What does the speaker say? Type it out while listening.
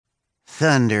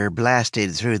Thunder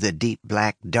blasted through the deep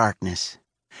black darkness.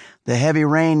 The heavy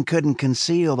rain couldn't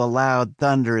conceal the loud,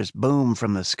 thunderous boom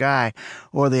from the sky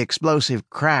or the explosive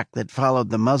crack that followed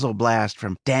the muzzle blast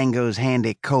from Dango's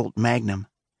handy Colt Magnum.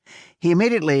 He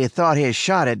immediately thought his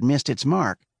shot had missed its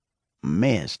mark.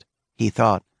 Missed, he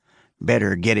thought.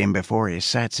 Better get him before he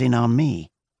sights in on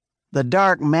me. The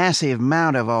dark, massive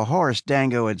mount of a horse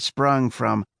Dango had sprung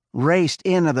from raced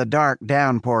into the dark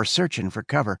downpour searching for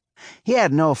cover. He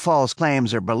had no false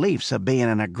claims or beliefs of being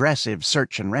an aggressive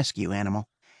search and rescue animal.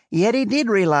 Yet he did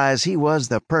realize he was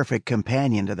the perfect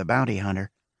companion to the bounty hunter.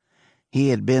 He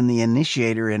had been the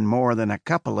initiator in more than a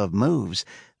couple of moves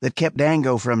that kept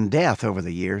Dango from death over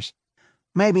the years.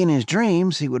 Maybe in his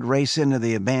dreams he would race into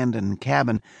the abandoned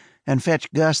cabin and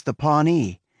fetch Gus the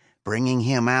Pawnee, bringing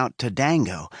him out to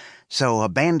Dango so a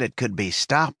bandit could be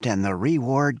stopped and the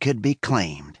reward could be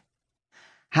claimed.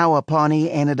 How a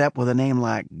Pawnee ended up with a name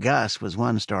like Gus was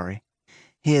one story.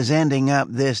 His ending up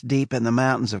this deep in the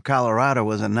mountains of Colorado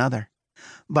was another.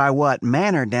 By what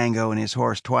manner Dango and his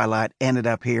horse Twilight ended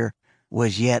up here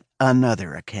was yet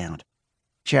another account.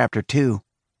 Chapter 2.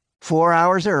 4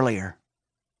 hours earlier.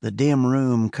 The dim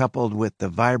room, coupled with the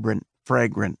vibrant,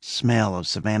 fragrant smell of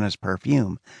Savannah's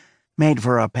perfume, made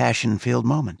for a passion-filled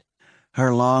moment.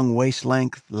 Her long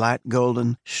waist-length, light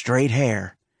golden, straight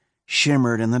hair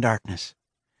shimmered in the darkness.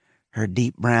 Her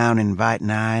deep brown, inviting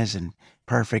eyes and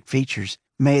perfect features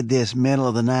made this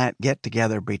middle-of-the-night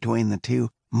get-together between the two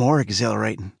more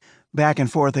exhilarating.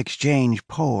 Back-and-forth exchange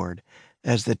poured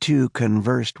as the two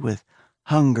conversed with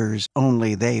hungers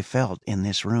only they felt in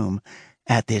this room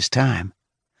at this time.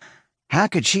 How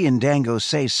could she and Dango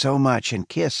say so much and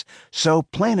kiss so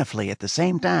plentifully at the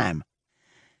same time?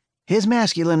 His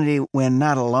masculinity when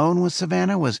not alone with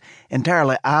Savannah was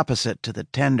entirely opposite to the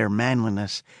tender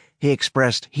manliness he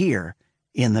expressed here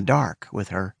in the dark with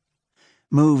her.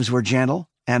 Moves were gentle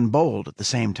and bold at the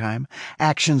same time.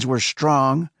 Actions were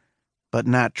strong, but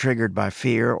not triggered by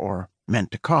fear or meant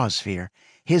to cause fear.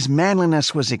 His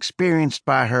manliness was experienced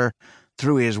by her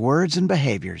through his words and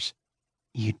behaviors.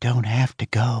 "You don't have to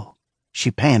go," she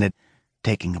panted,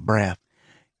 taking a breath.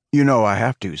 "You know I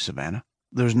have to, Savannah.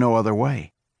 There's no other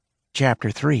way." Chapter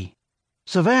 3.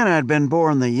 Savannah had been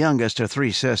born the youngest of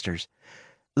 3 sisters.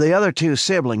 The other 2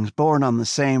 siblings, born on the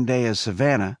same day as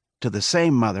Savannah, to the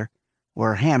same mother,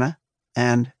 were Hannah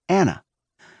and Anna.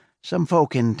 Some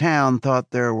folk in town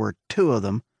thought there were 2 of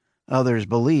them. Others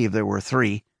believed there were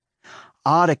 3.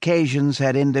 Odd occasions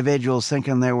had individuals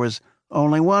thinking there was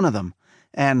only 1 of them,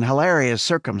 and hilarious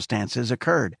circumstances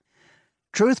occurred.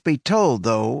 Truth be told,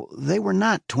 though, they were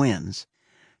not twins.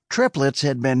 Triplets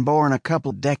had been born a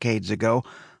couple decades ago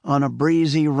on a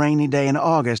breezy, rainy day in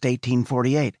August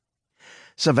 1848.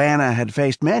 Savannah had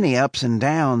faced many ups and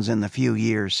downs in the few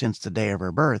years since the day of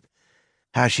her birth.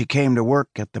 How she came to work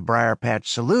at the Briar Patch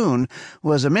Saloon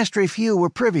was a mystery few were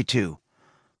privy to.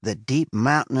 The deep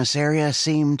mountainous area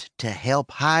seemed to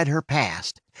help hide her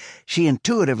past. She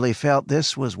intuitively felt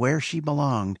this was where she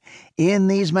belonged, in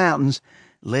these mountains,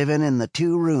 living in the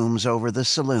 2 rooms over the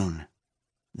saloon.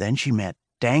 Then she met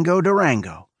Dango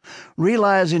Durango,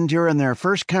 realizing during their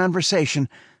first conversation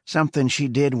something she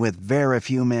did with very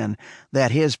few men,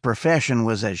 that his profession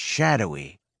was as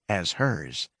shadowy as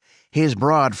hers. His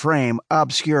broad frame,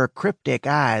 obscure cryptic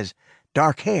eyes,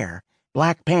 dark hair,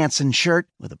 black pants and shirt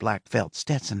with a black felt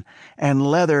Stetson, and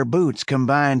leather boots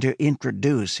combined to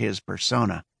introduce his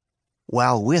persona.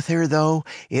 While with her, though,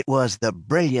 it was the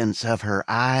brilliance of her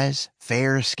eyes,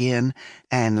 fair skin,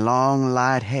 and long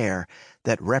light hair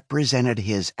that represented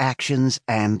his actions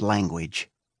and language.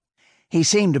 He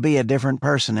seemed to be a different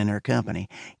person in her company,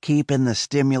 keeping the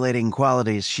stimulating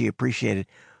qualities she appreciated,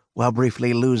 while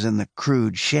briefly losing the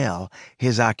crude shell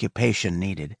his occupation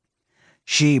needed.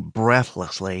 She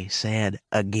breathlessly said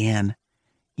again,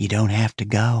 "You don't have to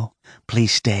go.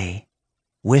 Please stay."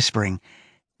 Whispering,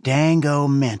 Dango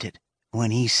meant it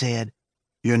when he said,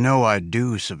 "You know I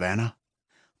do, Savannah."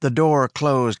 The door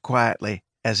closed quietly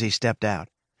as he stepped out,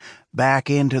 back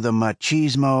into the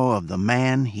machismo of the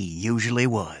man he usually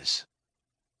was.